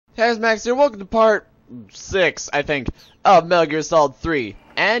Hey, Max here. Welcome to part 6, I think, of Metal Gear Solid 3.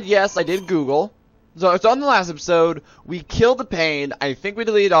 And yes, I did Google. So it's on the last episode. We killed the Pain. I think we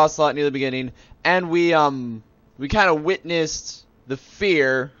deleted Ocelot near the beginning, and we kind of witnessed the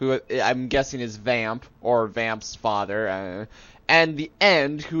Fear, who I'm guessing is Vamp or Vamp's father, and the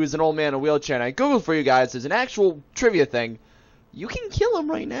End, who is an old man in a wheelchair. And I googled for you guys. There's an actual trivia thing. You can kill him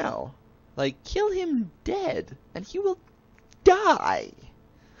right now. Like, kill him dead, and he will die.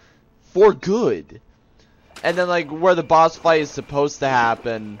 For good. And then, like, where the boss fight is supposed to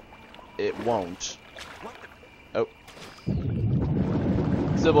happen, it won't. Oh.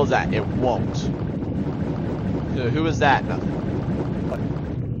 Simple as that. It won't. So who is that? Nothing. What?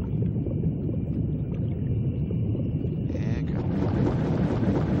 Yeah, okay.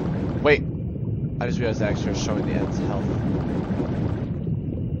 Wait. I just realized that actually showing the End's health.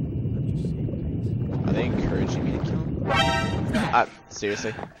 Are they encouraging me to kill him?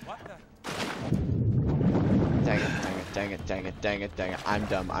 Seriously? Dang it, dang it, dang it, dang it, dang it. I'm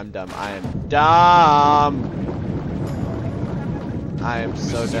dumb, I am dumb. I am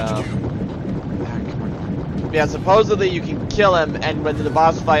so dumb. Ah, come on. Yeah, supposedly you can kill him, and when the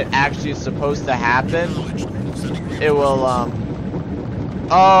boss fight actually is supposed to happen, it will,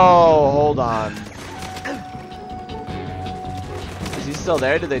 oh, hold on. Is he still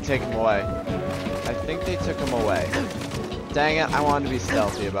there? Did they take him away? I think they took him away. Dang it, I wanted to be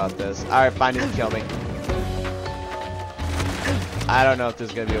stealthy about this. Alright, fine, just kill me. I don't know if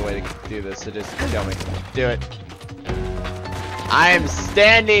there's gonna be a way to do this, so just kill me. Do it. I am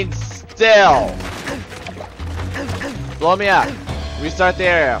standing still! Blow me up. Restart the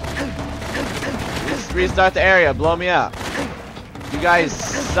area. Restart the area, blow me up. You guys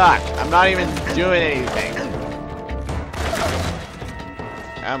suck. I'm not even doing anything.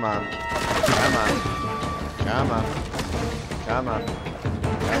 Come on. Come on. Come on. Come on.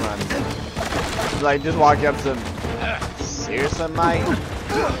 Come on. Like, just walk up to... Seriously, Mike?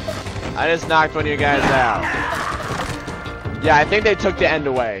 I just knocked one of you guys out. Yeah, I think they took the End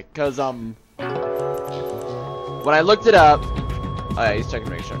away. Because, when I looked it up... Oh, yeah, he's checking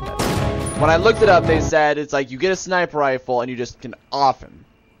to make sure I'm dead. When I looked it up, they said it's like you get a sniper rifle and you just can off him.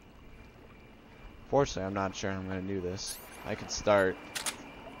 Fortunately, I'm not sure I'm going to do this. I could start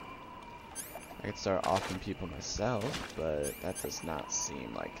offing people myself, but that does not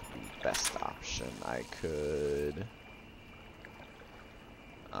seem like the best option. I could...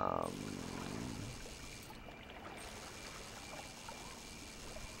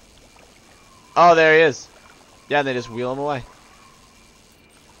 Oh, there he is. Yeah, they just wheel him away.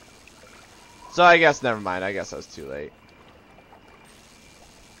 So I guess, never mind. I guess I was too late.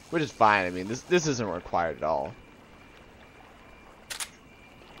 Which is fine. I mean, this isn't required at all.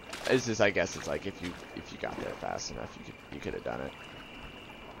 It's just, I guess it's like if you got there fast enough, you could have done it.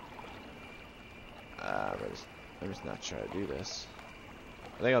 I'm just not sure how to do this.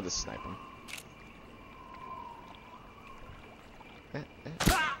 I think I'll just snipe him. What's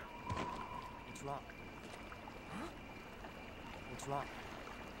wrong? Huh? What's wrong?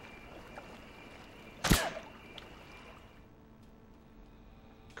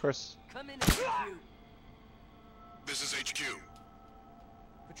 Of course. Come in, HQ. This is HQ.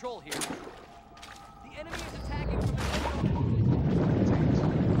 Patrol here. The enemy is attacking from the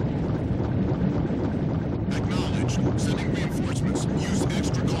Acknowledged. Sending reinforcements. Use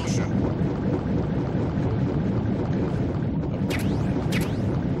extra caution.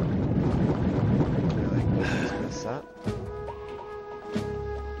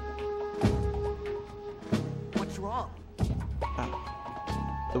 What's wrong?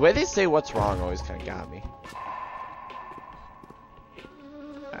 The way they say what's wrong always kind of got me.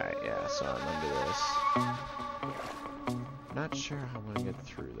 Alright, yeah, so I'm under this. Not sure how I'm gonna get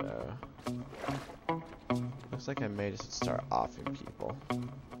through though. Looks like I may just start offing people.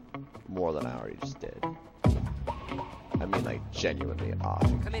 More than I already just did. I mean, like, genuinely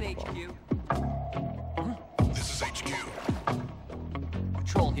offing Come in, people. HQ. This is HQ.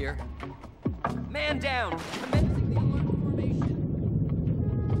 Patrol here. Man down. Commencing the alert formation.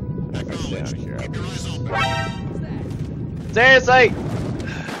 I'm not gonna stay out here. Keep your eyes open. What's that? Seriously!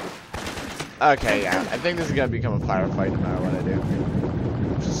 Okay, yeah. I think this is gonna become a firefight no matter what I do.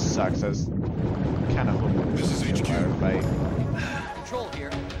 Which sucks. I was kind of hoping this was a firefight. Patrol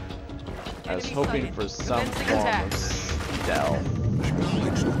here. I was Enemy hoping sighted. for some Commencing form attack. of stealth.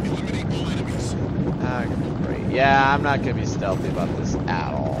 Acknowledged. Eliminate all enemies. Ah, great. Yeah, I'm not gonna be stealthy about this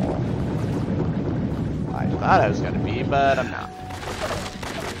at all. I thought I was gonna be, but I'm not.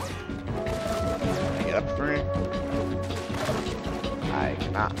 Can I get up for me? I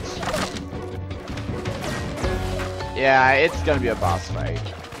cannot. Yeah, it's gonna be a boss fight.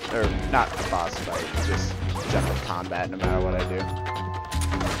 Or not a boss fight, just general combat no matter what I do.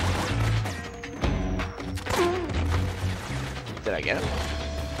 Did I get him?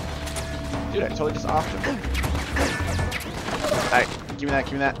 Dude, I totally just offed him. Alright, give me that,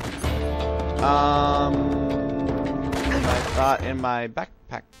 give me that. I thought in my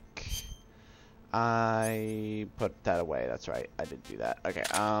backpack. I put that away, that's right. I did do that. Okay,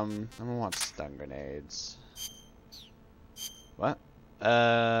 I'm gonna want stun grenades. What?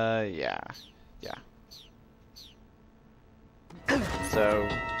 Yeah. Yeah. So,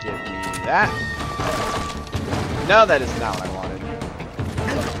 give me that. No, that is not what I wanted.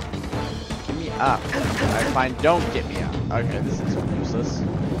 Get me up. Alright, fine, don't get me up. Okay, this is useless.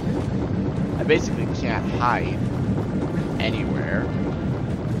 I basically can't hide anywhere.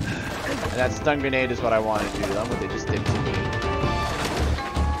 And that stun grenade is what I wanted to do to them, but they just did to me.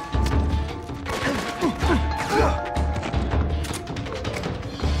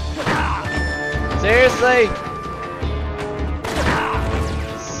 Seriously?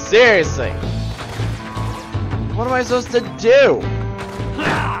 Seriously? What am I supposed to do?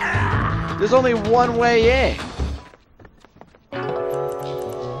 There's only one way in.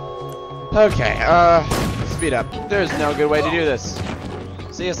 Okay, speed up. There's no good way to do this.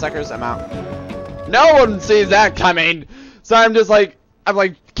 See ya, suckers, I'm out. No one sees that coming! So I'm just like,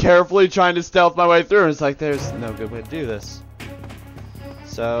 carefully trying to stealth my way through, and it's like, there's no good way to do this.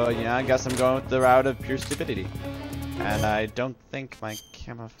 So, yeah, I guess I'm going with the route of pure stupidity. And I don't think my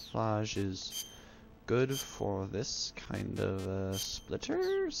camouflage is good for this kind of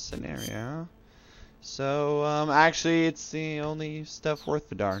splitter scenario. So, actually, it's the only stuff worth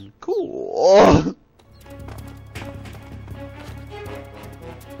the darn. Cool!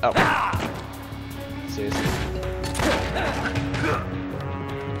 Oh. Seriously.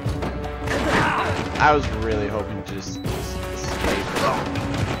 I was really hoping to just escape.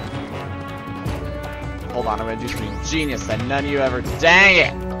 Hold on, I'm gonna do something genius that none of you ever. Dang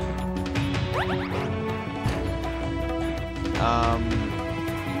it!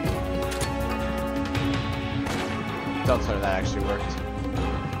 Don't tell me that actually worked.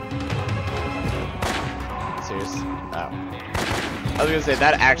 Serious? Oh. I was gonna say,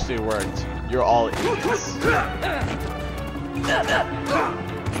 that actually worked. You're all idiots.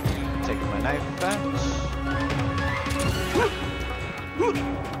 Taking my knife back.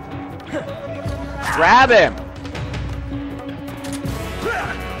 Grab him!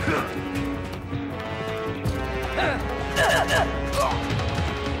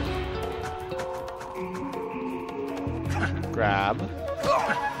 Grab.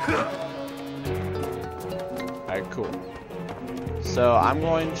 Alright, cool. So I'm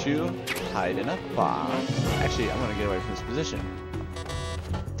going to hide in a box. Actually, I'm going to get away from this position.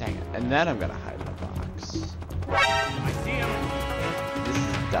 Dang it. And then I'm going to hide in a box. I see him. This is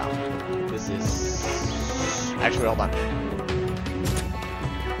dumb. This is... Actually, hold on.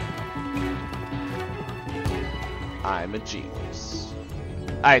 I'm a genius.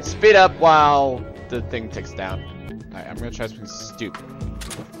 Alright, speed up while the thing ticks down. Alright, I'm going to try something stupid.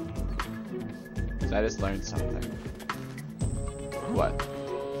 So I just learned something. What?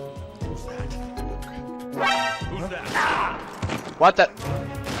 Who's that? Who's that? What the?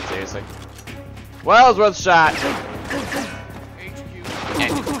 Seriously? Well, it's worth a shot.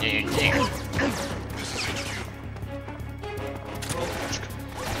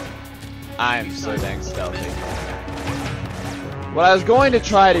 I'm so dang stealthy. What I was going to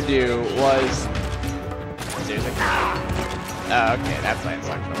try to do was... Seriously? Oh, okay, that plan's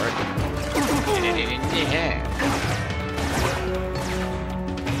not gonna work.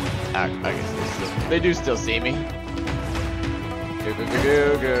 I guess they do still see me. Go, go, go,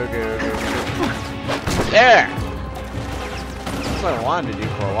 go, go, go, go. There! That's what I wanted to do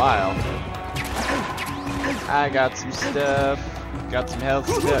for a while. I got some stuff. Got some health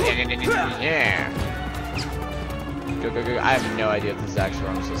stuff. Yeah. Go, go, go. I have no idea if this is actually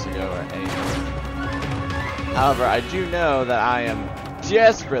where I'm supposed to go or anything. However, I do know that I am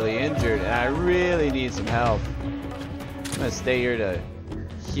desperately injured and I really need some help. I'm gonna stay here to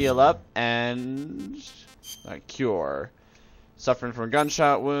heal up and cure. Suffering from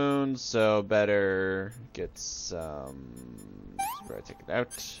gunshot wounds, so better get some. Where I take it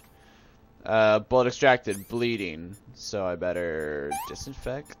out. Bullet extracted, bleeding, so I better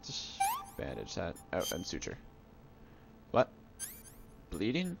disinfect, bandage that. Oh, and suture. What?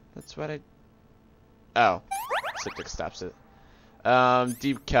 Bleeding? That's what I. Oh, septic stops it.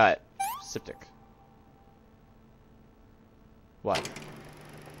 Deep cut, septic. What?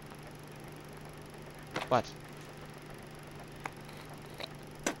 What?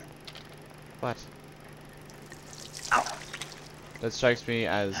 What? Ow. That strikes me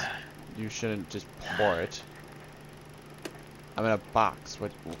as you shouldn't just pour it. I'm in a box.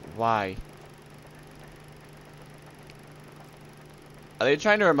 What? Why? Are they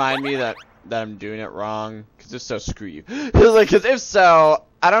trying to remind me that I'm doing it wrong? Because if so, screw you. Like, because if so,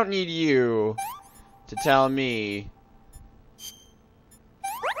 I don't need you to tell me.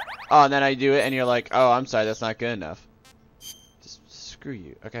 Oh, and then I do it, and you're like, oh, I'm sorry, that's not good enough. Just screw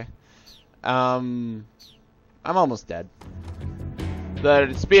you, okay? I'm almost dead.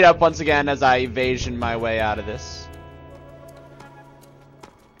 But speed up once again as I evasion my way out of this.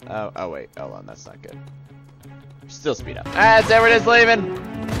 Oh wait, hold on, that's not good. Still speed up. That's everyone is leaving.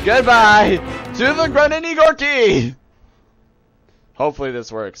 Goodbye to the Granini Gorky. Hopefully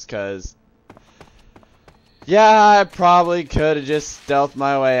this works, cause yeah, I probably could have just stealthed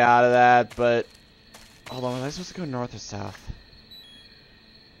my way out of that, but hold on, was I supposed to go north or south?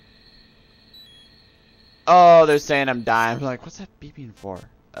 Oh, they're saying I'm dying. I'm like, what's that beeping for?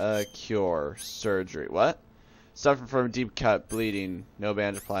 Cure, surgery. What? Suffer from deep cut, bleeding, no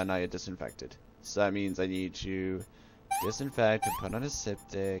bandage applied, not yet disinfected. So that means I need to disinfect and put on a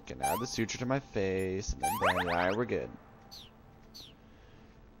septic and add the suture to my face, and then alright, we're good.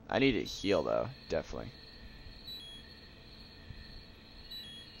 I need to heal though, definitely.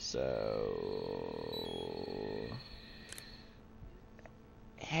 So,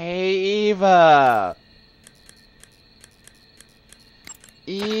 hey Eva.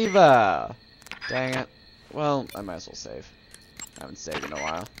 Eva! Dang it. Well, I might as well save. I haven't saved in a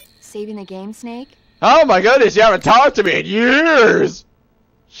while. Saving the game, Snake? Oh my goodness, you haven't talked to me in years!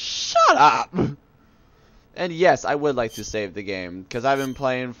 Shut up! And yes, I would like to save the game, because I've been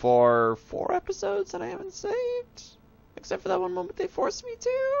playing for 4 episodes and I haven't saved. Except for that one moment they forced me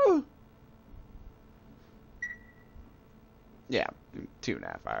to. Yeah,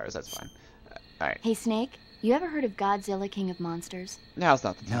 2.5 hours, that's fine. Alright. Hey, Snake, you ever heard of Godzilla, King of Monsters? Now's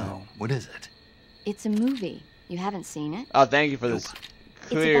not the time. No, what is it? It's a movie. You haven't seen it? Oh, thank you for this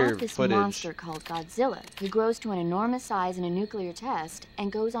clear It's about this footage. monster called Godzilla, who grows to an enormous size in a nuclear test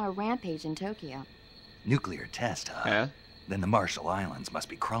and goes on a rampage in Tokyo. Nuclear test, huh? Yeah? Then the Marshall Islands must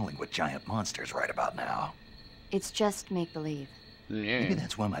be crawling with giant monsters right about now. It's just make-believe. Maybe Yeah.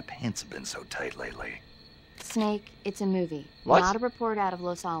 that's why my pants have been so tight lately. Snake, it's a movie, What? not a report out of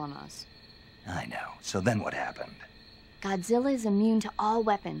Los Alamos. I know. So then what happened? Godzilla is immune to all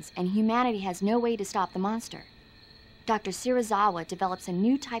weapons, and humanity has no way to stop the monster. Dr. Shirazawa develops a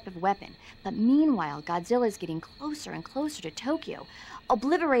new type of weapon, but meanwhile, Godzilla is getting closer and closer to Tokyo,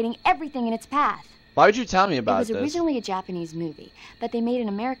 obliterating everything in its path. Why would you tell me It about was this? originally a Japanese movie, but they made an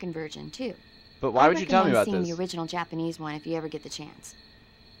American version, too. But why I would you tell me about recommend this? seeing the original Japanese one if you ever get the chance.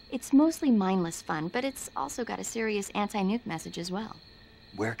 It's mostly mindless fun, but it's also got a serious anti-nuke message as well.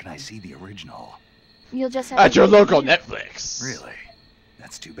 Where can I see the original? You'll just have At to your wait local years. Netflix. Really?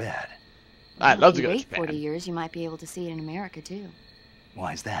 That's too bad. I'd love to If go you to wait 40 Japan. years, you might be able to see it in America, too.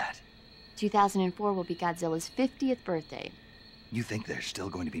 Why's that? 2004 will be Godzilla's 50th birthday. You think they're still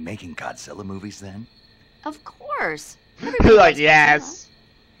going to be making Godzilla movies then? Of course. Like, yes.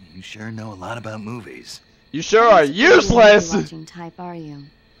 You sure know a lot about movies. You sure are useless. Watching type, are you?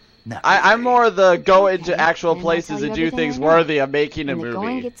 Not I'm really. more the go Okay, into actual then I'll places tell and you do everything things I know. worthy of making a When the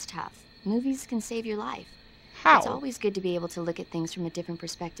going movie. gets tough, movies can save your life. How? It's always good to be able to look at things from a different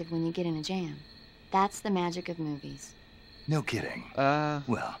perspective when you get in a jam. That's the magic of movies. No kidding.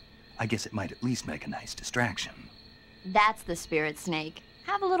 Well, I guess it might at least make a nice distraction. That's the spirit, Snake.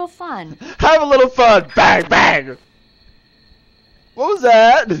 Have a little fun. Have a little fun. Bang, bang. What was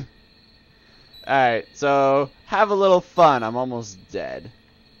that? Alright, so have a little fun. I'm almost dead.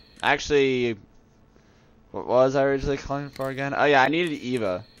 Actually, what was I originally calling for again? Oh yeah, I needed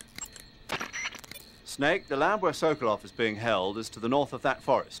Eva. Snake, the land where Sokolov is being held is to the north of that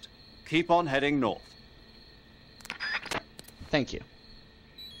forest. Keep on heading north. Thank you.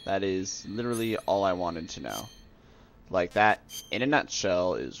 That is literally all I wanted to know. Like that, in a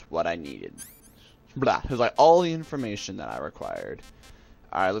nutshell, is what I needed. Blah. It was like all the information that I required.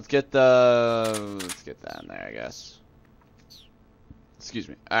 Alright, let's get that in there, I guess. Excuse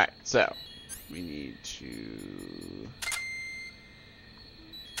me. Alright, so we need to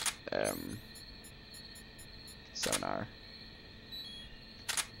sonar.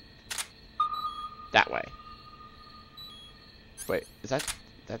 That way. Wait, is that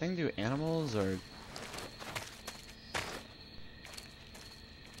thing do animals or?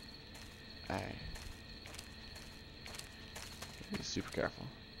 Alright. Be super careful.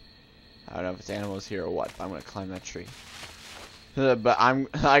 I don't know if it's animals here or what. If I'm gonna climb that tree. But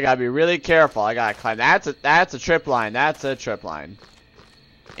I gotta be really careful. I gotta climb. That's a trip line. That's a trip line.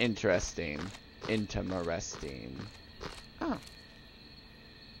 Interesting. Interesting. Oh.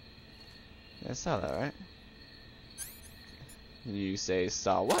 I saw that, right? And you say,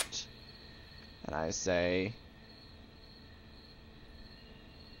 saw what? And I say,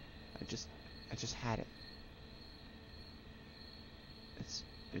 I just had it.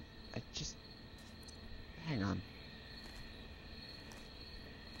 Hang on.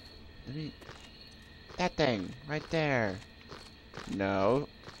 That thing, right there. No,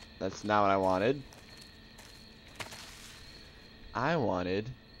 that's not what I wanted. I wanted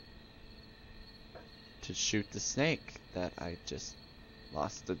to shoot the snake that I just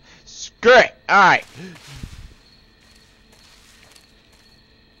lost. Screw it! Alright!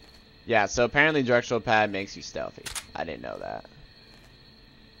 Yeah, so apparently directional pad makes you stealthy. I didn't know that.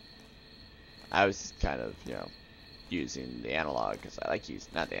 I was kind of, you know, using the analog because I like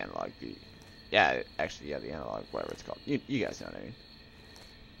using, not the analog, yeah, actually, yeah, the analog, whatever it's called. You guys know what I mean.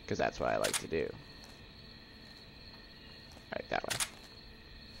 Because that's what I like to do. Right, that way.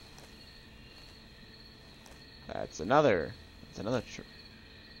 That's another tree.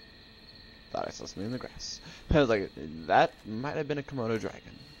 Thought I saw something in the grass. I was like, that might have been a Komodo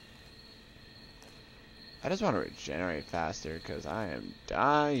dragon. I just want to regenerate faster because I am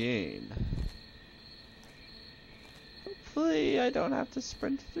dying. Hopefully I don't have to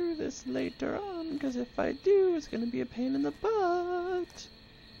sprint through this later on, because if I do, it's going to be a pain in the butt.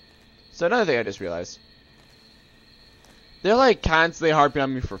 So another thing I just realized. They're like constantly harping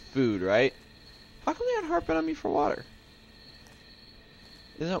on me for food, right? How come they aren't harping on me for water?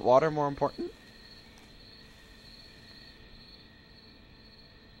 Isn't water more important?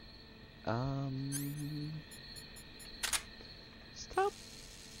 Stop.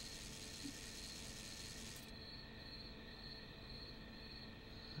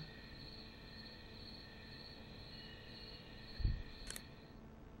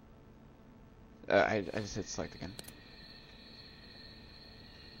 I just hit select again.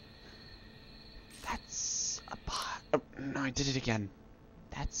 That's a body. Oh, no, I did it again.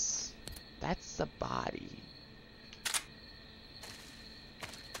 That's a body.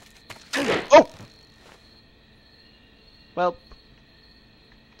 Oh! Well,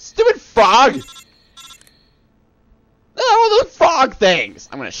 stupid frog! Oh, those frog things!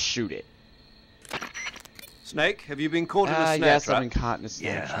 I'm gonna shoot it. Snake, have you been caught in a snare yes, trap? I've been caught in a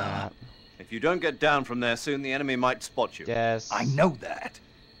snare trap. If you don't get down from there soon, the enemy might spot you. Yes. I know that.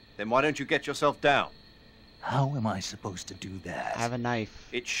 Then why don't you get yourself down? How am I supposed to do that? I have a knife.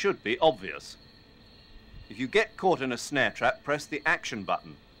 It should be obvious. If you get caught in a snare trap, press the action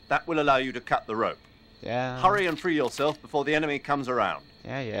button. That will allow you to cut the rope. Yeah. Hurry and free yourself before the enemy comes around.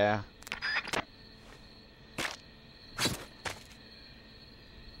 Yeah.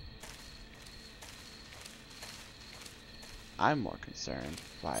 I'm more concerned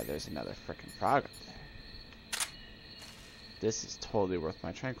why there's another frickin' frog up there. This is totally worth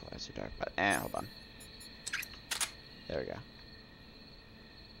my tranquilizer dart, but hold on. There we go.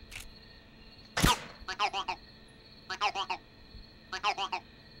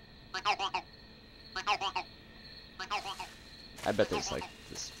 I bet there's like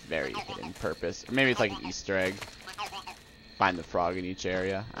this very hidden purpose. Or maybe it's like an Easter egg. Find the frog in each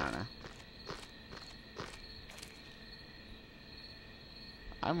area. I don't know.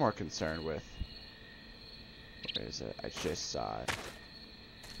 I'm more concerned with... Where is it? I just saw it.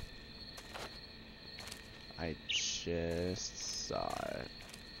 I just saw it.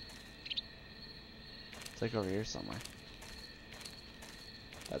 It's like over here somewhere.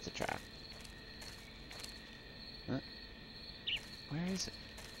 That's a trap. Huh? Where is it?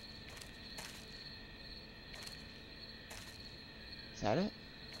 Is that it?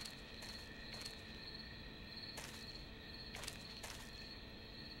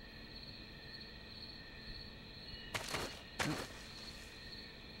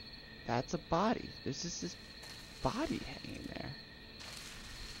 That's a body. There's just this body hanging there.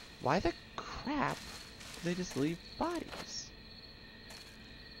 Why the crap do they just leave bodies?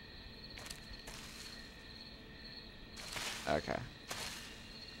 Okay.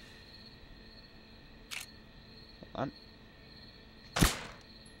 Hold on.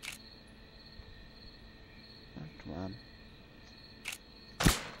 Oh, come on.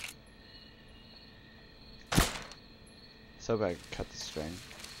 So bad I cut the string.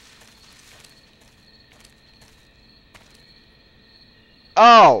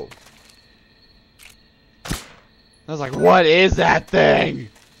 Oh! I was like, what is that thing?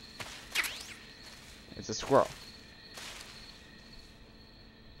 It's a squirrel.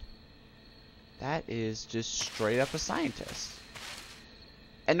 That is just straight up a scientist.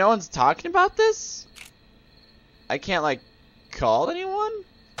 And no one's talking about this? I can't, like, call anyone?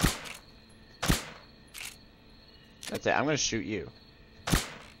 That's it, I'm gonna shoot you.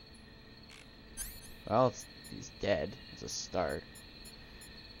 Well, he's dead. It's a start.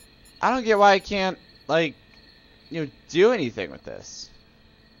 I don't get why I can't, like, do anything with this.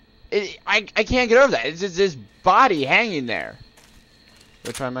 I can't get over that. It's just his body hanging there.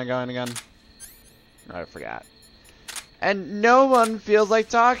 Which one am I going again? Oh, I forgot. And no one feels like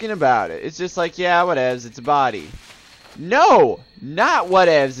talking about it. It's just like, yeah, whatevs, it's a body. No! Not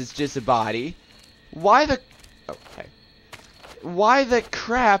whatevs, it's just a body. Why the... Okay. Why the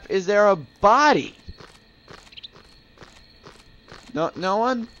crap is there a body? No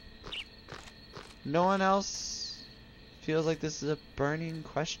one? No one else feels like this is a burning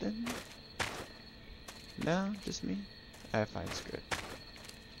question? No? Just me? I fine, screw it.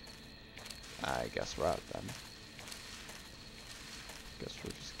 I guess we're out then. Guess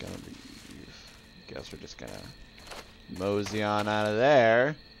we're just gonna leave. Guess we're just gonna mosey on out of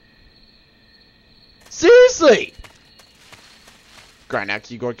there. Seriously!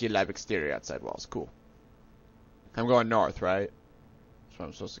 Granaki Gorky Lab exterior outside walls. Cool. I'm going north, right? That's where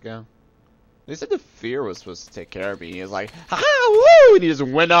I'm supposed to go. They said the fear was supposed to take care of me. He was like, ha woo! And he just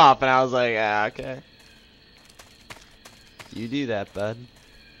went off, and I was like, ah, okay. You do that, bud.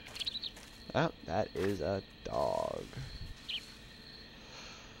 Oh, that is a dog.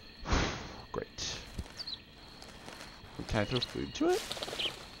 Great. Can I throw food to it?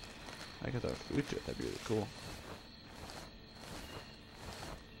 I could throw food to it. That'd be really cool.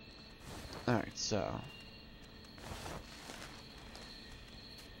 Alright, so.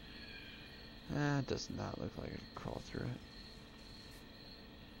 That does not look like I can crawl through it.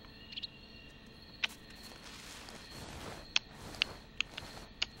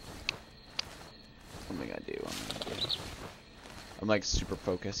 What am I gonna do? I'm like super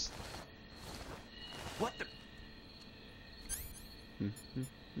focused. What the?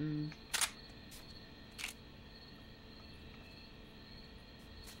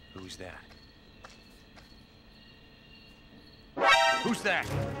 Who's that? Who's that?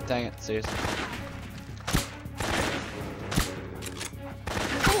 Dang it, seriously.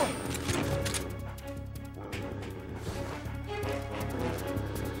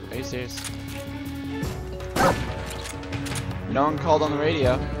 Are you serious? No one called on the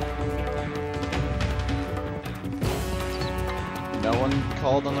radio. No one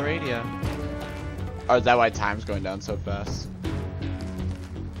called on the radio. Or is that why time's going down so fast?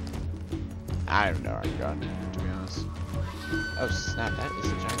 I don't know where I'm going, to be honest. Oh snap, that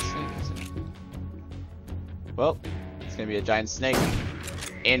is a giant snake, isn't it? Well, it's gonna be a giant snake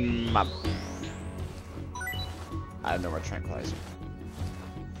in my... I have no more tranquilizer.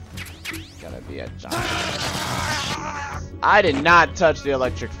 Gonna be a giant... I did not touch the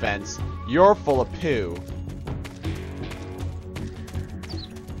electric fence. You're full of poo.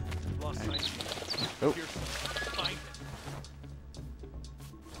 Oh.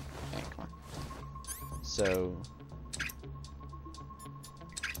 Hey, come on. So...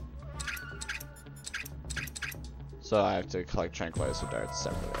 So I have to collect tranquilizer darts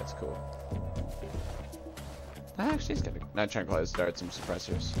separately. That's cool. Actually, it's gonna not tranquilizer darts, some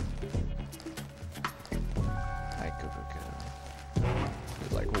suppressors. Hi, go.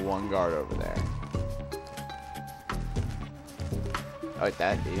 There's like one guard over there. Oh,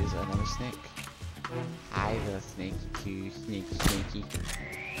 that is another snake. Hi, little snakey, too. Sneaky.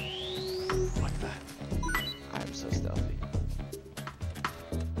 Like that. I'm so stealthy.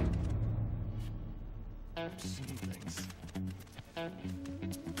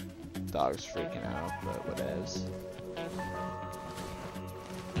 Dog's freaking out, but whatevs.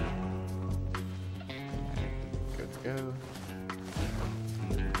 Go.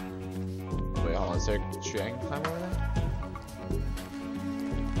 Wait, hold on, is there a tree I can climb over there?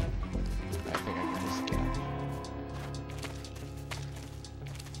 I think I can just get. I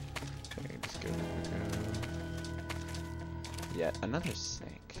think I can just go. Yet another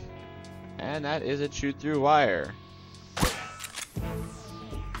snake. And that is a chew through wire.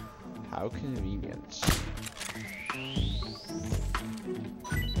 How convenient.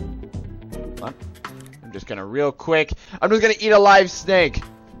 What? I'm just gonna real quick. I'm just gonna eat a live snake.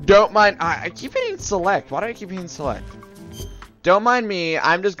 Don't mind. I keep hitting select. Why do I keep hitting select? Don't mind me.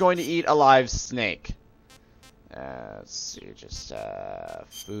 I'm just going to eat a live snake. Let's see. Just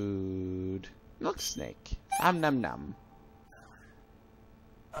food. Milk snake. Nom. I'm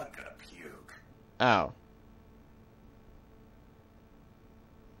gonna puke. Oh.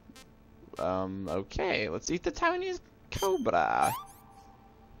 Okay, let's eat the Taiwanese cobra.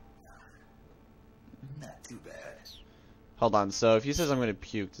 Not too bad. Hold on, so if he says I'm gonna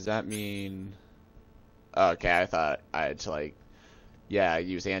puke, does that mean... Okay, I thought I had to, like... Yeah,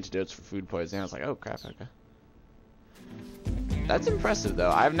 use antidotes for food poisoning. I was like, oh crap, okay. That's impressive, though.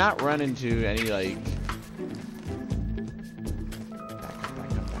 I've not run into any, like,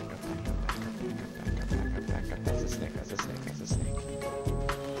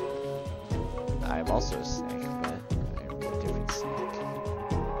 also a snake, but a different snake.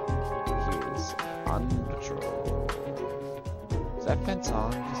 He's on patrol. Is that fence on?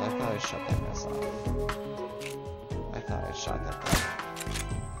 Because I thought I shut that mess off. I thought I shot that thing.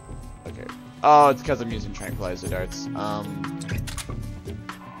 Okay. Oh, it's because I'm using tranquilizer darts. There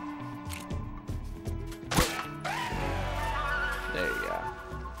you go.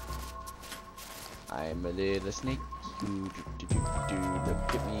 I'm a little snake. Look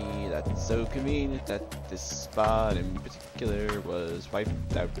at me. That's so convenient that this spot in particular was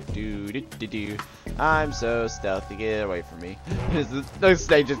wiped out. I'm so stealthy. Get away from me. The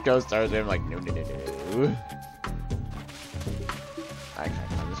snake just goes towards me. I'm like, no. I can't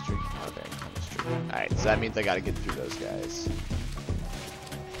climb this tree. Okay, I can climb this tree. Alright, so that means I gotta get through those guys.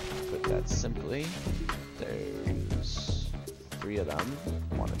 Put that simply. There's 3 of them.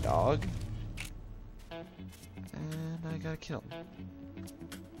 1 a dog. And I gotta kill him.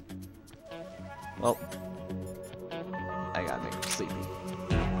 Well, I gotta make him sleepy.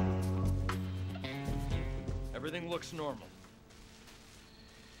 Everything looks normal.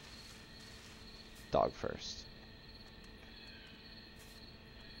 Dog first.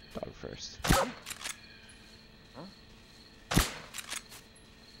 Dog first. Huh?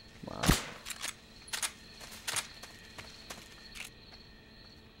 Come on.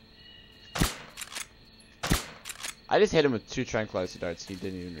 I just hit him with 2 tranquilizer darts and he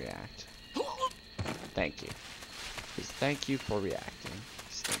didn't even react. Thank you. Just thank you for reacting,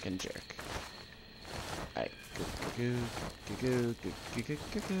 stinking jerk. Alright, goo.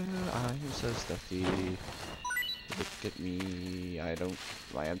 I'm so stuffy. Look at me.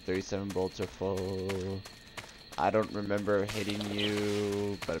 My M37 bolts are full. I don't remember hitting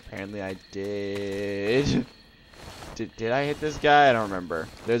you, but apparently I did. Did I hit this guy? I don't remember.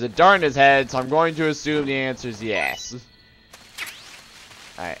 There's a dart in his head, so I'm going to assume the answer is yes.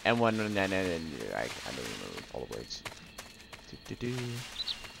 Alright, M1 and I don't even remember all the words.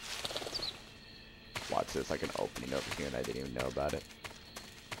 Watch, there's like an opening over here and I didn't even know about it.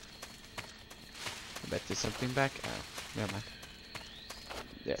 I bet there's something back. Oh, never mind.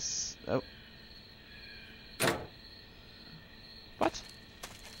 Yes. Oh. What?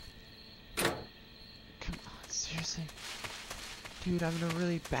 Come on, seriously? Dude, I'm in a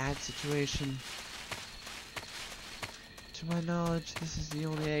really bad situation. To my knowledge, this is the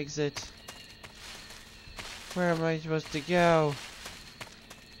only exit. Where am I supposed to go?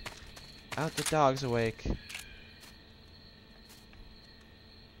 Out, the dog's awake.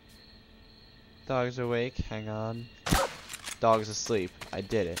 Dog's awake, hang on. Dog's asleep. I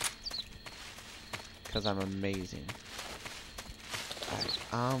did it. Because I'm amazing. Alright,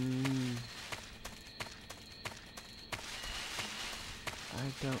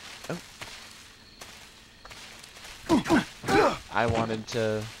 I don't... Oh! I wanted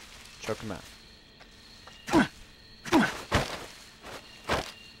to choke him out.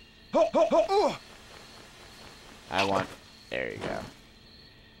 I want... There you go.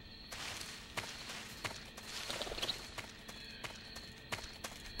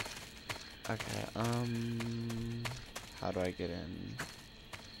 Okay, how do I get in?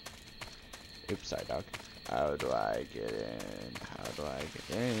 Oops, sorry, dog. How do I get in? How do I get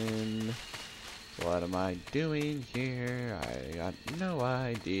in? What am I doing here? I got no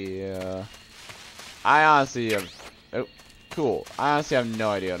idea. I honestly have... Oh, cool. I honestly have no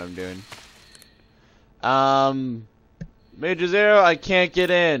idea what I'm doing. Major Zero, I can't get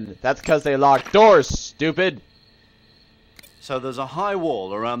in. That's because they locked doors, stupid. So there's a high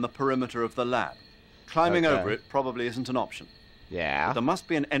wall around the perimeter of the lab. Climbing over it probably isn't an option. Yeah. But there must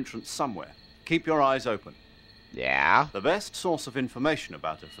be an entrance somewhere. Keep your eyes open. Yeah. The best source of information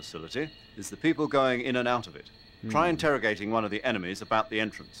about a facility is the people going in and out of it. Try interrogating one of the enemies about the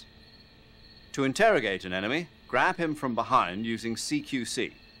entrance. To interrogate an enemy, grab him from behind using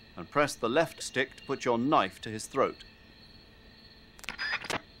CQC and press the left stick to put your knife to his throat.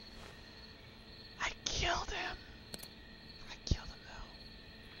 I killed him. I killed him though.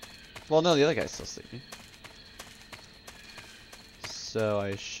 Well, no, the other guy's still sleeping. So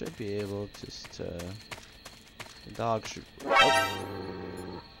I should be able just to... The dog should...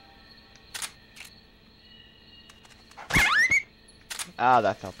 Oh. Ah,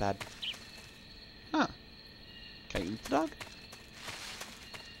 that felt bad. Huh. Can I eat the dog?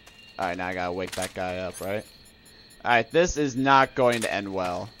 Alright, now I gotta wake that guy up, right? Alright, this is not going to end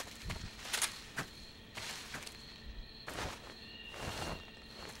well.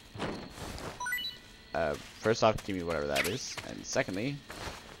 First off, give me whatever that is. And secondly,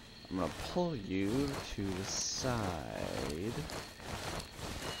 I'm gonna pull you to the side.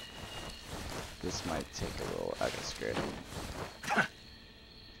 This might take a little... Okay, screw it.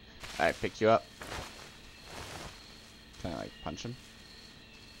 Alright, pick you up. Can I, like, punch him?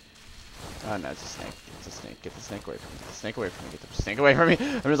 Oh, no, it's a snake. It's a snake. Get the snake away from me. Get the snake away from me. Get the snake away from me.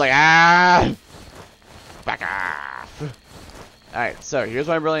 I'm just like, ah! Back off! Alright, so here's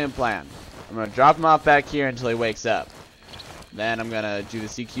my brilliant plan. I'm gonna drop him off back here until he wakes up. Then I'm gonna do the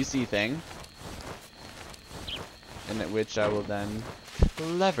CQC thing. In which I will then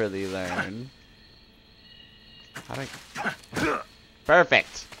cleverly learn how to...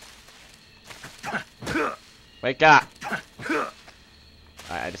 Perfect! Wake up! Alright,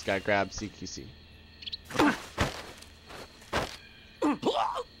 I just gotta grab CQC.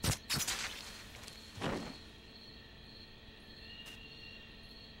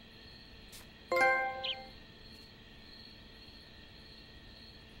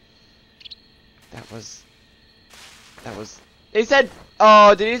 That was... He said...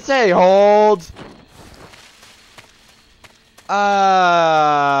 Oh, did he say hold? Oh.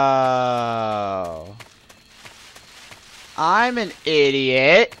 I'm an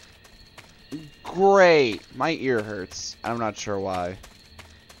idiot. Great. My ear hurts. I'm not sure why.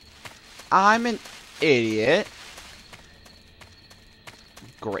 I'm an idiot.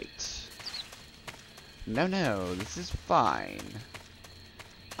 Great. No, this is fine.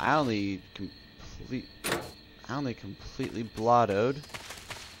 I only completely blottoed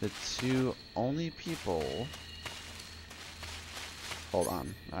the two only people. Hold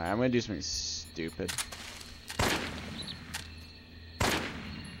on. Alright, I'm gonna do something stupid.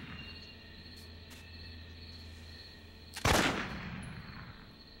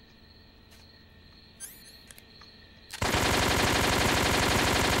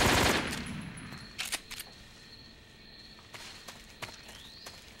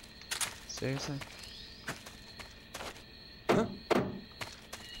 Seriously? Huh?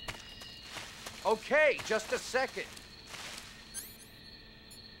 Okay, just a second.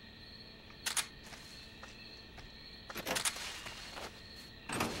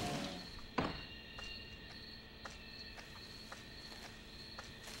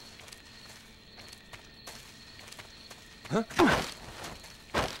 Huh?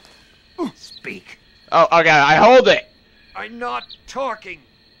 Speak. Oh, okay, I hold it! I'm not talking.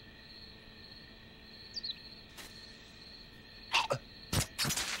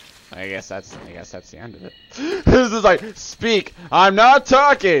 I guess that's the end of it. This is like, speak, I'm not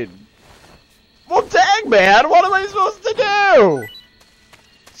talking! Well, dang, man, what am I supposed to do?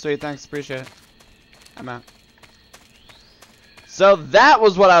 Sweet, thanks, appreciate it. I'm out. So that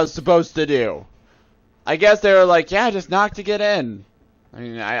was what I was supposed to do. I guess they were like, yeah, just knock to get in. I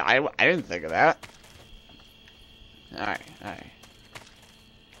mean, I didn't think of that. Alright.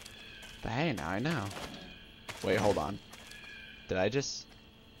 But hey, now I know. Wait, hold on. Did I just...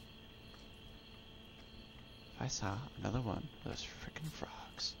 I saw another one of those frickin'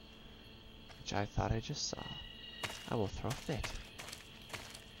 frogs, which I thought I just saw. I will throw a fit.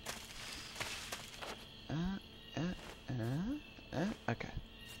 Okay.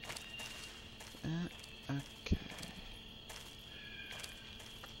 Okay.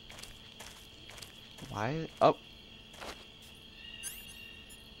 Why? Oh.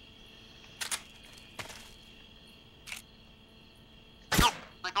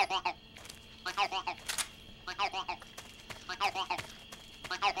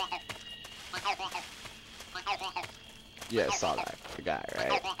 Yeah, I saw that. The guy,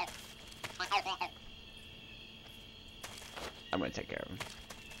 right? I'm gonna take care of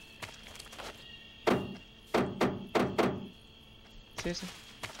him. Seriously?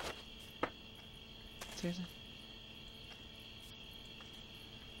 Seriously?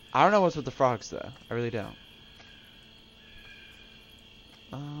 I don't know what's with the frogs, though. I really don't.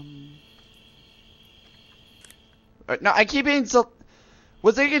 No, I keep being so...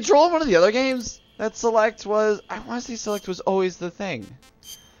 Was it control in one of the other games? That select was... I want to say select was always the thing.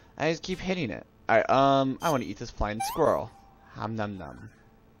 I just keep hitting it. Alright, I want to eat this flying squirrel. Hum num num.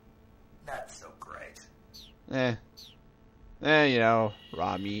 Not so great. You know,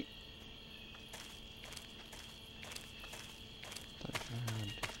 raw meat. Don't turn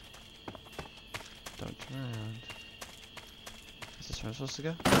around. Don't turn around. Is this where I'm supposed to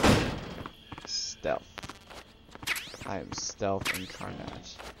go? Stealth. I am stealth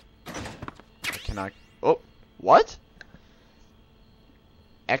incarnate. I cannot... Oh! What?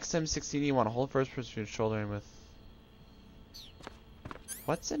 XM16E1. Hold first person shoulder with...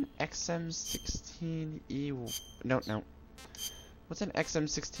 What's an XM16E... No. What's an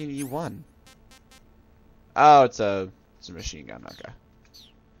XM16E1? Oh, it's a machine gun. Okay.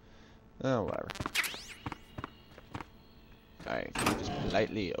 Oh, whatever. Alright, just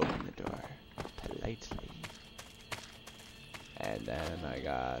politely open the door. Politely. And then I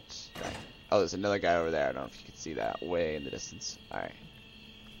got that. Oh, there's another guy over there. I don't know if you can see that way in the distance. Alright.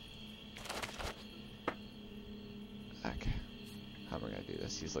 Okay. How am I gonna do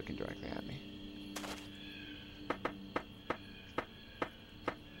this? He's looking directly at me.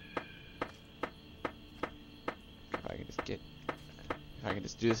 If I can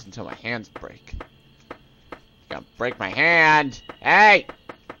just do this until my hands break. Gonna break my hand! Hey!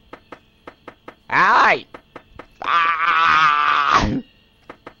 Hey! Ah!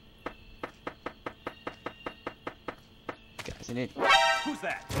 Guy's an idiot. Who's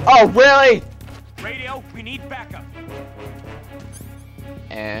that? Oh, really? Radio, we need backup.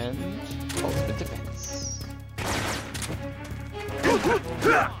 And ultimate defense. Do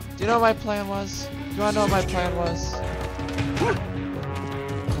you know what my plan was? Do you wanna know what my plan was?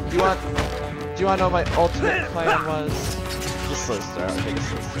 Do you want to know what my ultimate plan was? Just slow start. I'll take a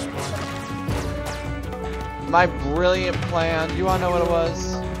slow start. My brilliant plan. Do you want to know what it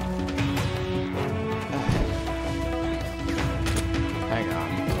was? Hang on.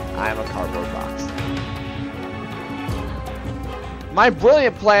 I am a cardboard box. My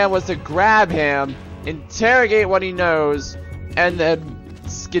brilliant plan was to grab him, interrogate what he knows, and then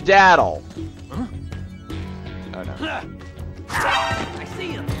skedaddle. Huh? Oh no. I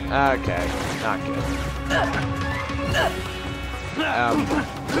see him. Okay, not good.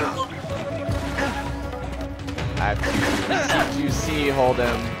 I have to see hold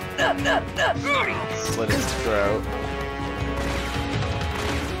him, slit his throat,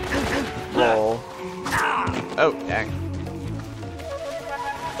 roll. Oh, dang.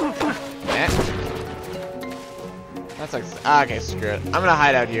 That's like, okay, screw it. I'm gonna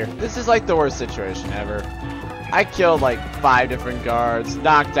hide out here. This is like the worst situation ever. I killed like 5 different guards,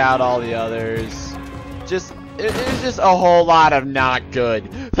 knocked out all the others. It was just a whole lot of not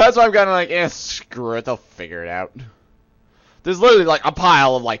good. That's why I'm kind of like, screw it, they'll figure it out. There's literally like a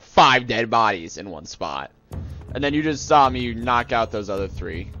pile of like 5 dead bodies in one spot. And then you just saw me knock out those other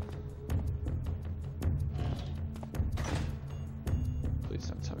 3. Please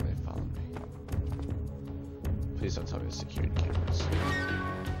don't tell me they followed me. Please don't tell me the security cameras.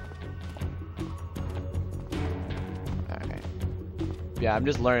 Yeah, I'm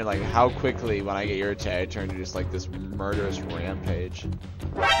just learning like how quickly when I get irritated I turn to just like this murderous rampage.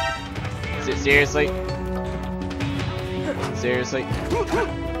 Seriously? Seriously?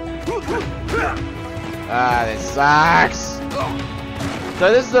 Ah, this sucks!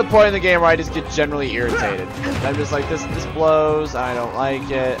 So this is the point in the game where I just get generally irritated. I'm just like, this blows, I don't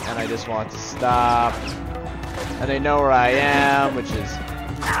like it, and I just want to stop. And they know where I am, which is...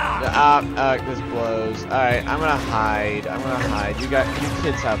 this blows. Alright, I'm gonna hide. You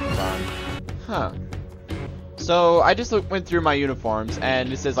kids have fun. Huh. So, I just went through my uniforms,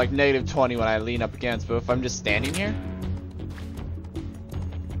 and it says like -20 when I lean up against, but if I'm just standing here...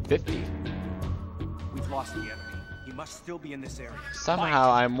 50. We've lost the enemy. He must still be in this area.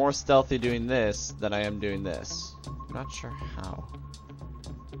 Somehow, I'm more stealthy doing this than I am doing this. I'm not sure how.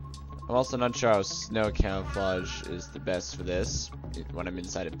 I'm also not sure how snow camouflage is the best for this when I'm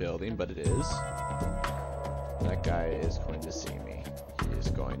inside a building, but it is. That guy is going to see me. He is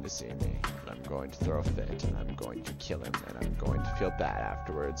going to see me. And I'm going to throw a fit, and I'm going to kill him, and I'm going to feel bad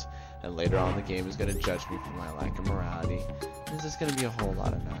afterwards. And later on, the game is going to judge me for my lack of morality. This is going to be a whole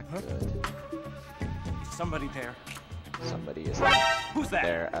lot of not good. Somebody there. Somebody is not Who's that?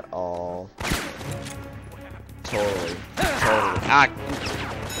 there at all. Totally. Ah!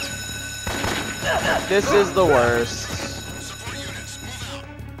 This is the worst.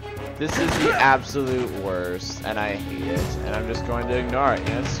 This is the absolute worst, and I hate it. And I'm just going to ignore it.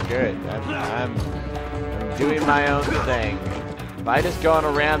 Yeah, screw it. I'm doing my own thing. If I just go on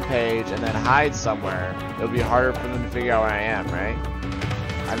a rampage and then hide somewhere, it'll be harder for them to figure out where I am, right?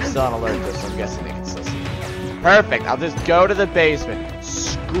 I'm still on alert, so I'm guessing they can still see me. Perfect. I'll just go to the basement.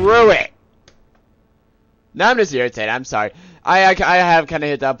 Screw it. Now I'm just irritated. I'm sorry. I have kind of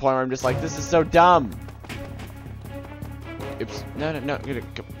hit that point where I'm just like, this is so dumb. Oops. No.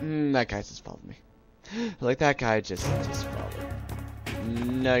 That guy just followed me. Like, that guy just followed me.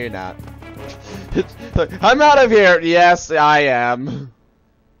 No, you're not. I'm out of here. Yes, I am.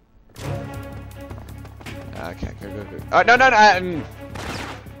 Okay, go. Oh, no.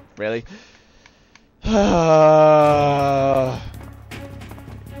 Really?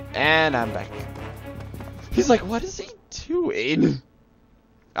 And I'm back. He's like, what is he doing?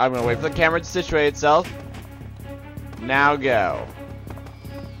 I'm gonna wait for the camera to situate itself. Now go.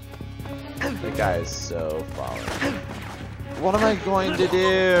 The guy is so following. What am I going to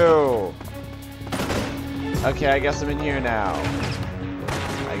do? Okay, I guess I'm in here now.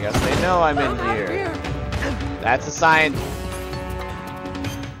 I guess they know I'm in here. That's a sign.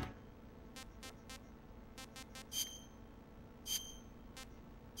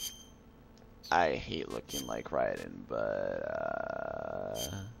 I hate looking like Raiden, but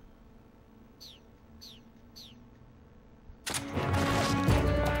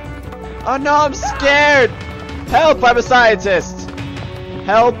oh no, I'm scared! Help, I'm a scientist!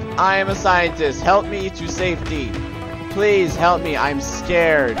 Help, I am a scientist. Help me to safety. Please help me, I'm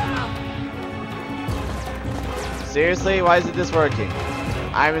scared. Seriously, why isn't this working?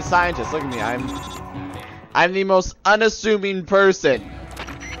 I'm a scientist, look at me, I'm the most unassuming person.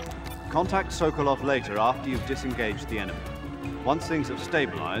 Contact Sokolov later after you've disengaged the enemy. Once things have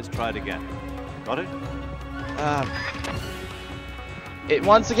stabilized, try it again. Got it?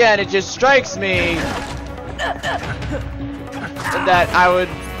 Once again, it just strikes me that I would.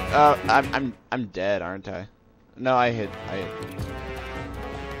 I'm dead, aren't I? No, I hit.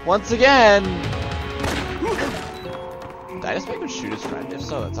 Once again. Did I just make him shoot his friend? If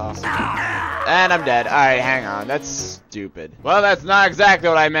so, that's awesome. And I'm dead. Alright, hang on. That's stupid. Well, that's not exactly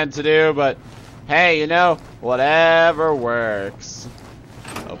what I meant to do, but hey, you know, whatever works.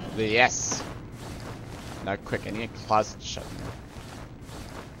 Hopefully, yes. Now, quick, I need a closet shut.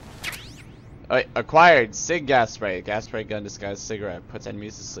 Oh, wait, acquired Sig gas spray. Gas spray gun disguised cigarette. Puts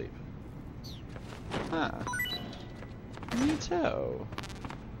enemies to sleep. Huh. Neato.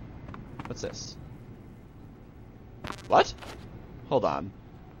 What's this? What? Hold on.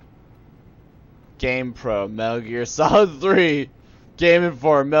 Game Pro, Metal Gear Solid 3. Game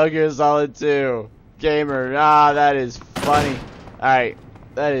Inform, Metal Gear Solid 2. Gamer, that is funny. Alright,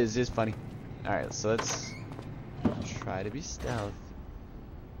 that is just funny. Alright, so let's try to be stealth.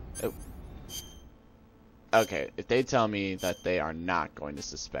 Oh. Okay, if they tell me that they are not going to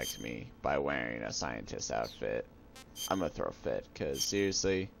suspect me by wearing a scientist outfit, I'm gonna throw a fit, because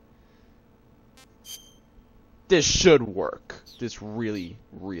seriously, this should work. This really,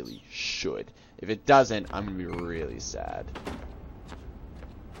 really should. If it doesn't, I'm gonna be really sad.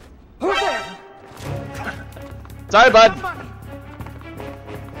 Sorry, bud.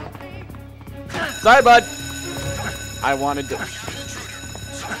 Sorry, bud. I wanted to.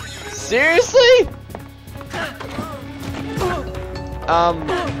 Seriously?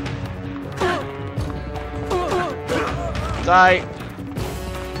 Sorry.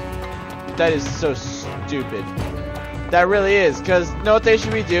 That is so stupid. That really is, because you know what they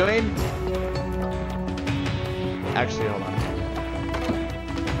should be doing? Actually, hold on.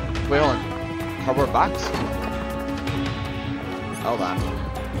 Wait, hold on. Cardboard box? Hold on.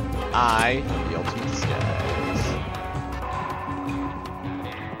 The ultimate disguise.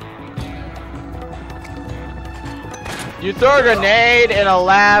 You throw a grenade in a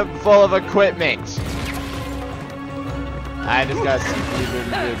lab full of equipment. I just got stupid.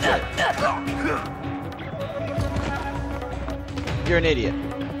 You're an idiot.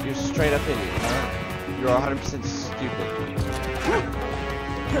 You're a straight up idiot. Huh? You're 100% stupid.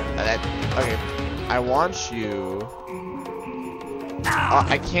 Okay, I want you.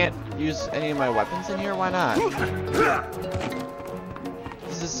 I can't use any of my weapons in here. Why not?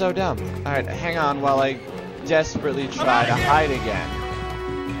 This is so dumb. All right, hang on while I desperately try to hide again.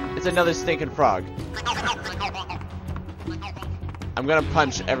 It's another stinking frog. I'm gonna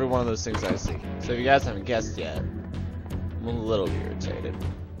punch every one of those things I see. So if you guys haven't guessed yet, I'm a little irritated.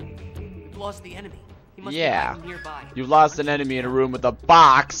 We've lost the enemy. He must be hiding nearby. You've lost an enemy in a room with a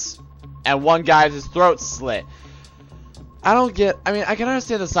box, and one guy's his throat slit. I don't get. I mean, I can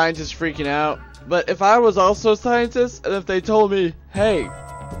understand the scientists freaking out, but if I was also a scientist, and if they told me, "Hey,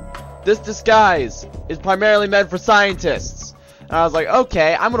 this disguise is primarily meant for scientists," and I was like,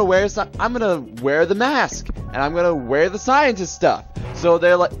 "Okay, I'm gonna wear the mask, and I'm gonna wear the scientist stuff." So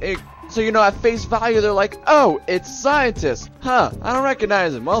they're like, so you know, at face value, they're like, "Oh, it's scientist, huh? I don't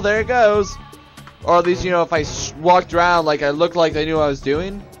recognize him." Well, there it goes. Or at least, you know, if I walked around like I looked like they knew what I was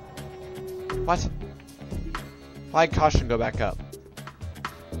doing. What? Flag caution, go back up.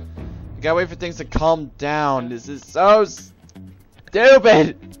 You gotta wait for things to calm down. This is so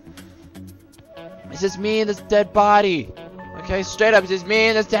stupid. It's just me and this dead body. Okay, straight up, it's just me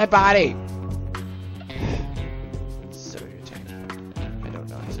and this dead body. So irritating. I don't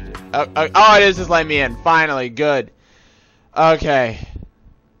know what to do. Oh, it is just letting me in. Finally, good. Okay.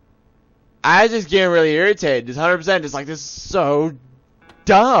 I was just getting really irritated. Just 100% just like, this is so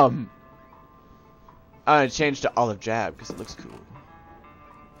dumb. I'm gonna change to olive jab because it looks cool.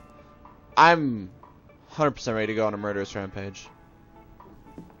 I'm 100% ready to go on a murderous rampage.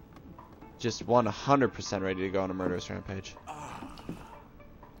 Just 100% ready to go on a murderous rampage.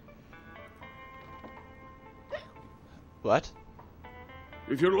 What?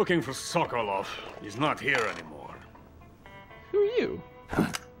 If you're looking for Sokolov, he's not here anymore. Who are you?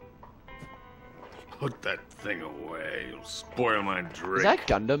 Put that thing away. You'll spoil my drink. Is that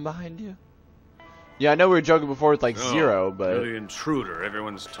Gundam behind you? Yeah, I know we were joking before with like No, 0, but you're the intruder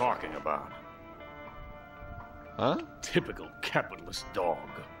everyone's talking about. huh? Typical capitalist dog.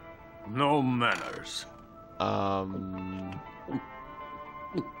 No manners. And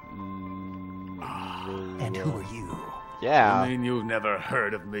who are you? Yeah. I mean, you've never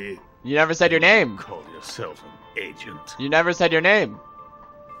heard of me. You never said your name. Call yourself an agent. You never said your name.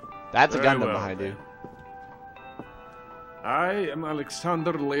 That's a Very Gundam well, behind then. you. I am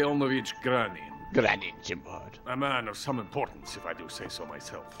Alexander Leonovich Granin. Granin Jimbard. A man of some importance, if I do say so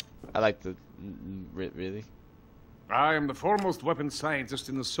myself. I like the really. I am the foremost weapons scientist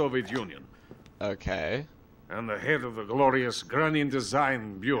in the Soviet Union, Okay. and the head of the glorious Granin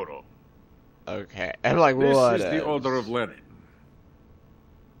Design Bureau. Okay. I'm like, This what? is the Order of Lenin.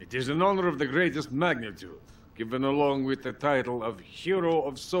 It is an honor of the greatest magnitude, given along with the title of Hero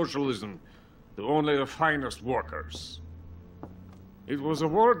of Socialism to only the finest workers. It was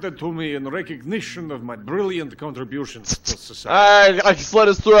awarded to me in recognition of my brilliant contributions to society. I slit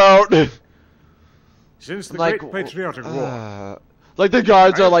his throat. Since the Like, Great Patriotic War, like the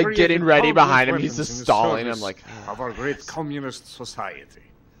guards I are like created getting ready countless behind him. He's weapons just in the stalling. I'm service like, of our great communist society.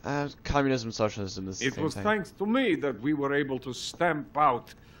 communism, socialism is the It same was thing. thanks to me that we were able to stamp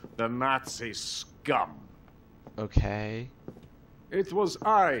out the Nazi scum. Okay. It was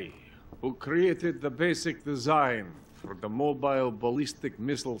I who created the basic design for the mobile ballistic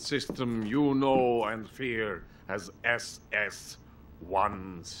missile system you know and fear as SS-1C.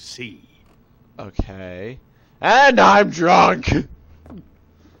 Okay. And I'm drunk.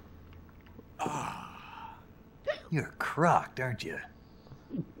 You're crocked, aren't you?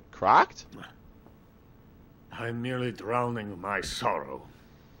 Crocked? I'm merely drowning my sorrow.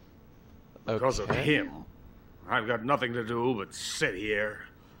 Because of Okay. him, I've got nothing to do but sit here,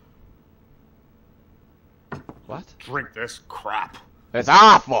 What? drink this crap. It's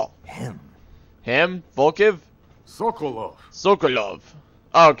awful. Him. Him? Volkiv? Sokolov. Sokolov.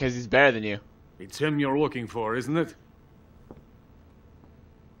 Oh, because he's better than you. It's him you're looking for, isn't it?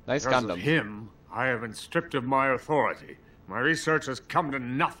 Nice Because of Gundam. him, I have been stripped of my authority. My research has come to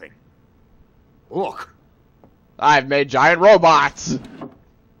nothing. Look, I've made giant robots.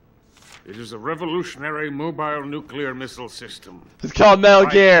 it is a revolutionary mobile nuclear missile system. It's called Metal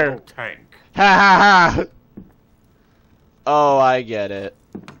Gear. Bipedal tank. Ha ha ha. Oh, I get it.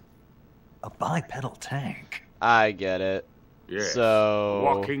 A bipedal tank. I get it. Yes, So-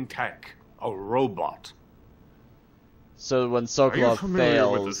 walking tank, a robot. So when Are you Sokolov familiar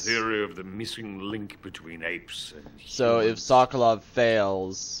with the fails, theory of the missing link between apes and so if humans? Sokolov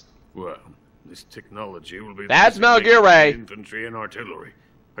fails, Well, this technology will be the That's missing Metal link Gear Ray. between infantry and artillery.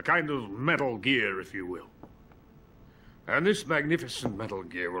 A kind of Metal Gear, if you will. And this magnificent Metal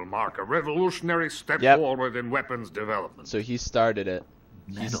Gear will mark a revolutionary step Yep. forward in weapons development. so he started it.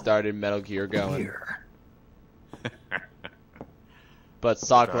 He Metal started Metal Gear going. Gear. But That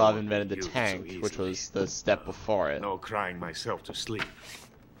Sokolov won't invented be the used tank, so which easily. was the step before it. No crying myself to sleep.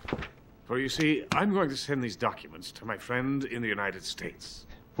 For you see, I'm going to send these documents to my friend in the United States.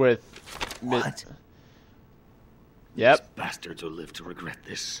 With What? Yep. Bastards will live to regret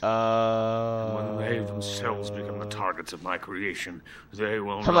this. When they Uh, themselves become the targets of my creation, they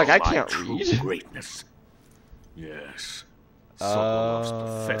will I'm know like, I my can't true read. greatness. Yes. Sokolov's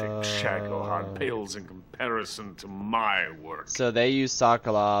pathetic Uh, Shagohan pales in comparison to my work. So they use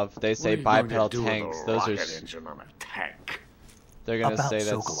Sokolov. They say What are you going bipedal to do with tanks. a Those are. rocket engine on a tank. They're gonna About say that's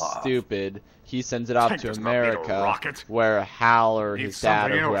Sokolov. stupid. He sends it off Tank to does not need a America, rocket. where Hal or Needs his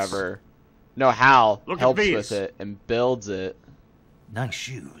dad or something else. whoever. No, Hal Look at helps these. with it and builds it. Nice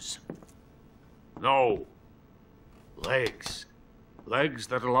shoes. No. Legs. Legs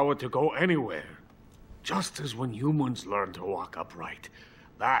that allow it to go anywhere. Just as when humans learn to walk upright.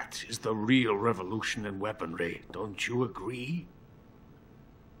 That is the real revolution in weaponry. Don't you agree?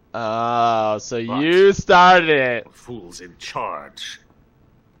 Oh, so But- you started it, The fool's in charge.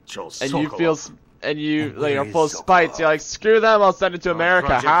 Joe and you feel, Sokolov. and you And like where are full of is spite. So you're like, screw them, I'll send it to Our America.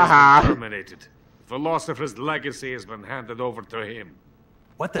 project Ha has been ha. terminated. The philosopher's legacy has been handed over to him.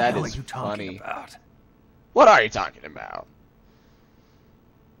 What the That hell are is you talking funny. about? What are you talking about?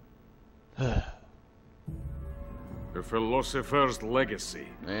 The philosopher's legacy.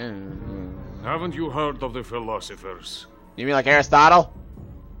 Haven't you heard of the philosophers? You mean like Aristotle?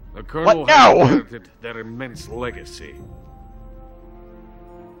 The colonel What? No! had inherited their immense legacy.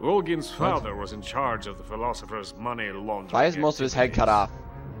 Volgin's father was in charge of the philosopher's money laundering. Why is most of his head cut off?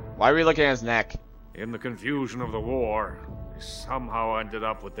 Why are we looking at his neck? In the confusion of the war, he somehow ended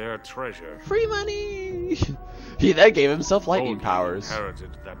up with their treasure. Free money. He then gave himself lightning Volgin powers.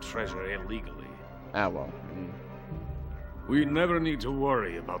 inherited that treasure illegally. Ah well. We never need to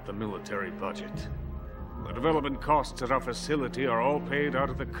worry about the military budget. The development costs at our facility are all paid out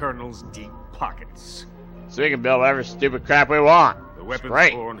of the Colonel's deep pockets. So we can build whatever stupid crap we want. The weapons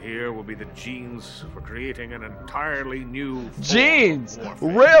great. born here will be the genes for creating an entirely new form of Genes? warfare.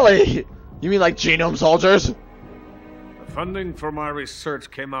 Really? You mean like genome soldiers? The funding for my research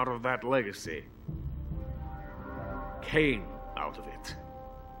came out of that legacy. Came out of it.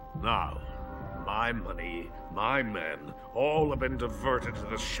 Now, my money, my men, all have been diverted to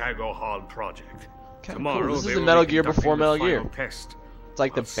the Shagohod project. Kinda Tomorrow, cool. This they is a will Metal be Gear conducting before the Metal final Gear. Test. It's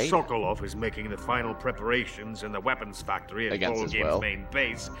like the beta. Sokolov is making the final preparations in the weapons factory at Against his Volgin's will. main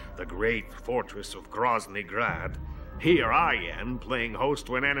base, the great fortress of Grozny Grad. Here I am, playing host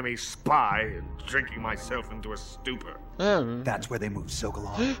to an enemy spy and drinking myself into a stupor. That's where they moved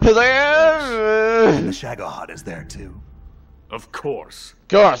Sokolov. It's like, And the Shagohod is there too. Of course.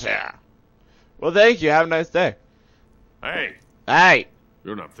 Gosh, yeah. Well, thank you. Have a nice day. Hey, Hey.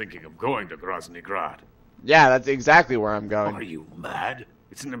 you're not thinking of going to Grozny Grad. Yeah, that's exactly where I'm going. Are you mad?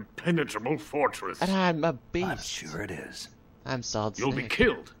 It's an impenetrable fortress. And I'm a beast. I'm sure it is. I'm Solid You'll be Snake.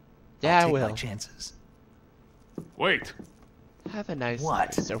 killed. Yeah, I Take will. my chances. Wait. Have a nice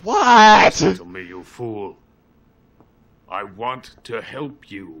What? day, sir. What? To me, you fool. I want to help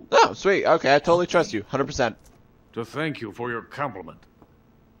you. Oh, sweet. Okay, I totally trust you. 100%. To thank you for your compliment.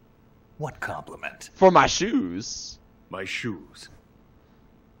 What compliment? For my shoes. My shoes.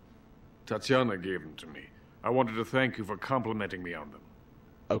 Tatiana gave them to me. I wanted to thank you for complimenting me on them.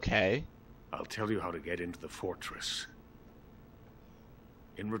 Okay. I'll tell you how to get into the fortress.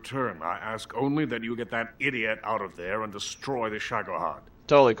 In return, I ask only that you get that idiot out of there and destroy the Shagohod.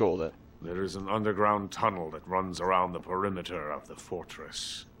 Totally cool with it. There is an underground tunnel that runs around the perimeter of the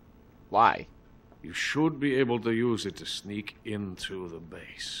fortress. Why? You should be able to use it to sneak into the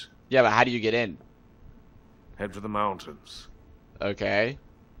base. Yeah, but how do you get in? Head for the mountains. Okay.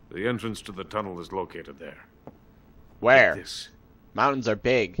 The entrance to the tunnel is located there. Where? This. Mountains are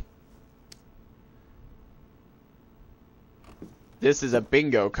big. This is a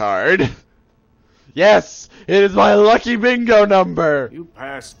bingo card. Yes! It is my lucky bingo number! You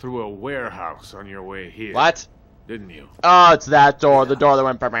passed through a warehouse on your way here. What? Didn't you? Oh, it's that door. The door that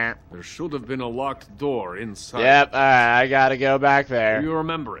went permanent. There should have been a locked door inside. Yep, alright, I gotta go back Do there. you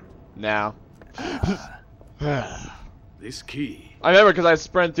remember it? No. This key. I remember because I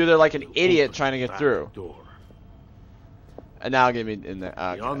sprinted through there like an will idiot open trying to get that through. Door. And now get me in there.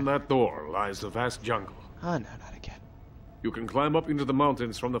 Okay. Beyond that door lies the vast jungle. Oh, no, not again. You can climb up into the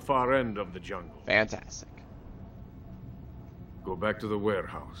mountains from the far end of the jungle. Fantastic. Go back to the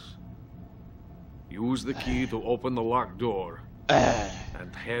warehouse. Use the key to open the locked door. Ugh.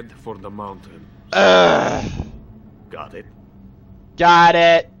 And head for the mountain. Ugh. Got it? Got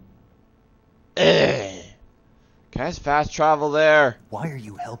it. Ugh. Can I just fast travel there? Why are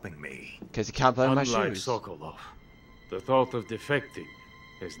you helping me? Because you can't play with my Unlike shoes. Sokolov, the thought of defecting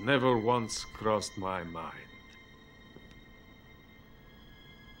has never once crossed my mind.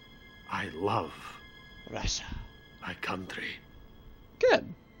 I love Russia. my country.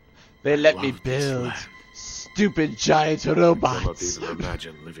 Good. They let me love this build land. stupid giant I cannot robots. even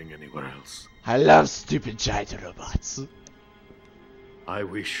imagine living anywhere else. I love stupid giant robots. I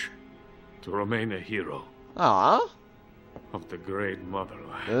wish to remain a hero Aww. of the great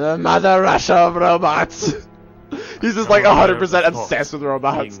motherland. The mother Russia of robots. He's just like 100% obsessed with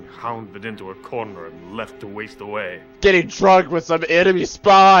robots. Being hounded into a corner and left to waste away. Getting drunk with some enemy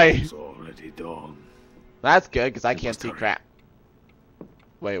spy. It's already dawn. That's good, because I can't must see hurry. crap.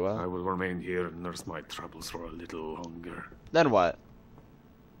 Wait, I what? will remain here and nurse my troubles for a little longer. Then what?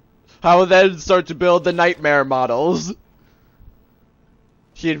 I will then start to build the nightmare models.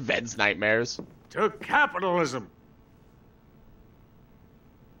 He invents nightmares. To capitalism!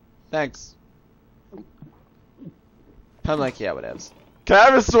 Thanks. I'm like, yeah, whatevs. Can I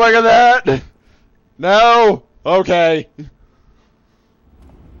have a swing of that? No? Okay.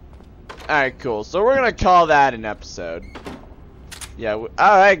 Alright, cool. So we're gonna call that an episode. Yeah,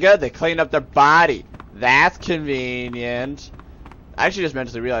 alright, good. They cleaned up their body. That's convenient. I actually just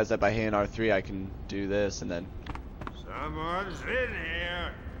mentally realized that by hitting R3 I can do this and then... Someone's in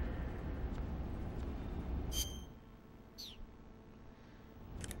here!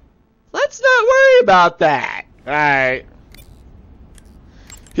 Let's not worry about that. Alright.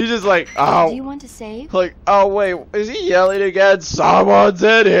 He's just like, Do oh. you want to save? Like, oh wait, is he yelling again? Someone's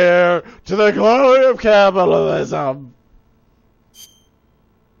in here to the glory of capitalism.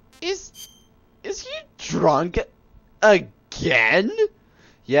 Is he drunk again?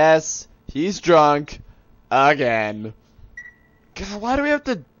 Yes, he's drunk again. God, why do we have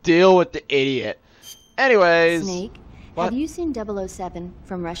to deal with the idiot? Anyways, Snake, what? have you seen 007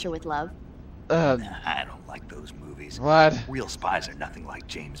 from Russia with Love? I don't like those movies. What? Real spies are nothing like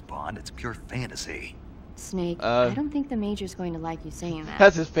James Bond. It's pure fantasy. Snake, I don't think the Major's going to like you saying that.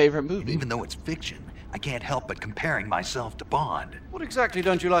 That's his favorite And movie. even though it's fiction, I can't help but comparing myself to Bond. What exactly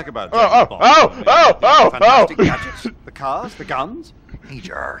don't you like about Oh, James oh, Bond? oh, oh, oh, Fantastic oh. gadgets, the cars, the guns.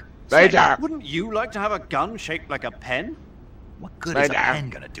 Major, Major. Wouldn't you like to have a gun shaped like a pen? what good is a Major. pen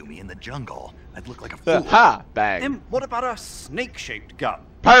gonna do me in the jungle? I'd look like a fool. Ha! Bang. Then what about a snake-shaped gun?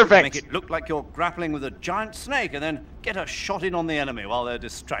 Perfect. Make it look like you're grappling with a giant snake and then get a shot in on the enemy while they're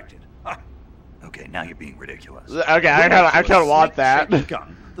distracted. Ha. Okay, now you're being ridiculous. Okay, I kind of want that. Snake-shaped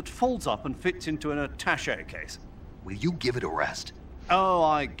gun that folds up and fits into an attaché case. Will you give it a rest? Oh,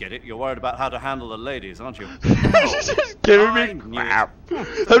 I get it. You're worried about how to handle the ladies, aren't you? She's just giving I me knew crap.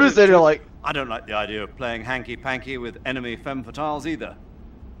 it. How does it like? I don't like the idea of playing hanky-panky with enemy femme fatales either.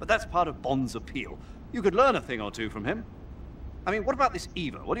 But that's part of Bond's appeal. You could learn a thing or two from him. I mean, what about this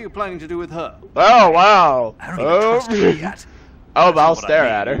Eva? What are you planning to do with her? Oh wow. I don't even trust her yet. Oh, but I'll What I stare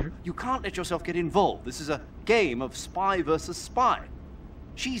mean, at her. You can't let yourself get involved. This is a game of spy versus spy.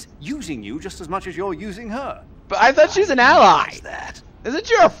 She's using you just as much as you're using her. But I thought she's an ally. What's that? Isn't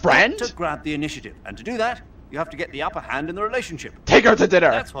you a friend? To grab the initiative, and to do that, you have to get the upper hand in the relationship. Take her to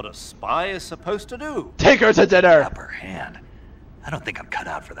dinner. That's what a spy is supposed to do. Take her to dinner. Upper hand. I don't think I'm cut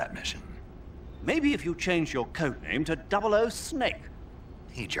out for that mission. Maybe if you change your code name to 00 Snake.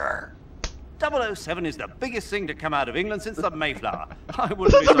 Major. 007 is the biggest thing to come out of England since the Mayflower. I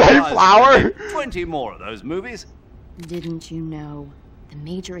wouldn't be The surprised if Mayflower? they made 20 more of those movies. Didn't you know? The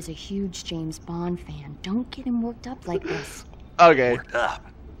Major is a huge James Bond fan. Don't get him worked up like this. Okay. Worked up.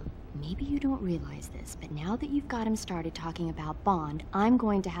 Maybe you don't realize this, but now that you've got him started talking about Bond, I'm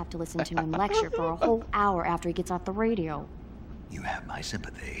going to have to listen to him lecture for a whole hour after he gets off the radio. You have my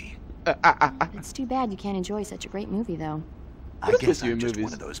sympathy. It's too bad you can't enjoy such a great movie, though. I is guess with you I'm in just movies?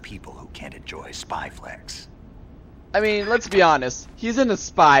 one of those people who can't enjoy spy flicks. I mean, let's be honest. He's in the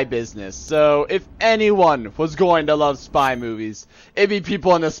spy business, so if anyone was going to love spy movies, it'd be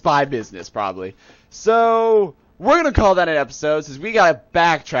people in the spy business, probably. So we're gonna call that an episode, since we gotta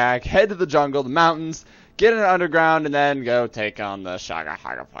backtrack, head to the jungle, the mountains, get in the underground, and then go take on the Shaga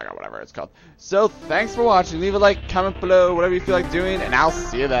Haga Faga, whatever it's called. So thanks for watching. Leave a like, comment below, whatever you feel like doing, and I'll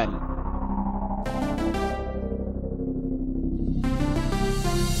see you then.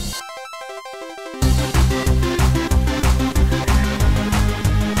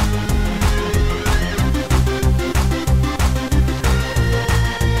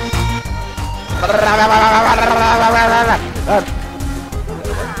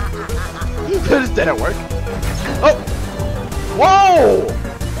 This didn't work. Oh!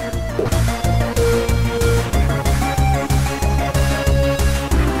 Whoa!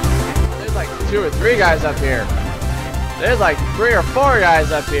 There's like 2 or 3 guys up here. There's like 3 or 4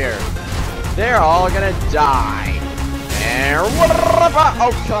 guys up here. They're all gonna die. And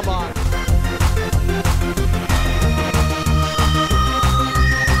oh, come on.